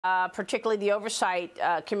particularly the oversight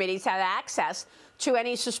committees, had access to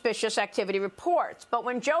any suspicious activity reports. But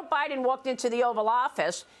when Joe Biden walked into the Oval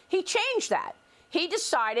Office, he changed that. He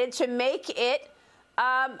decided to make it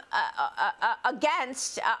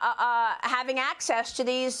against having access to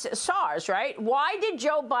these SARs, right? Why did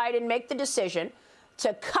Joe Biden make the decision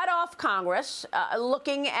to cut off Congress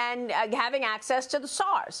looking and having access to the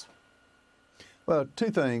SARs? Well, two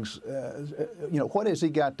things. What has he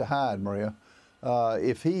got to hide, Maria?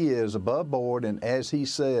 If he is above board and, as he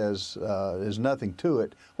says, there's nothing to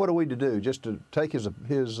it, what are we to do? Just to take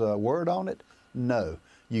his word on it? No.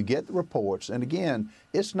 You get the reports. And again,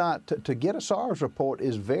 it's not to get a SARs report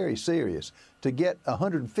is very serious. To get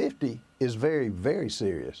 150 is very, very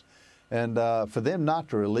serious. And for them not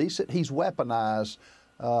to release it, he's weaponized,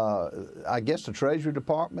 I guess, the Treasury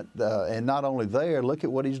Department. And not only there, look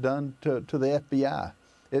at what he's done to the FBI.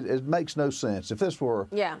 It makes no sense. If this were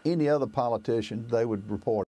any other politician, they would report it.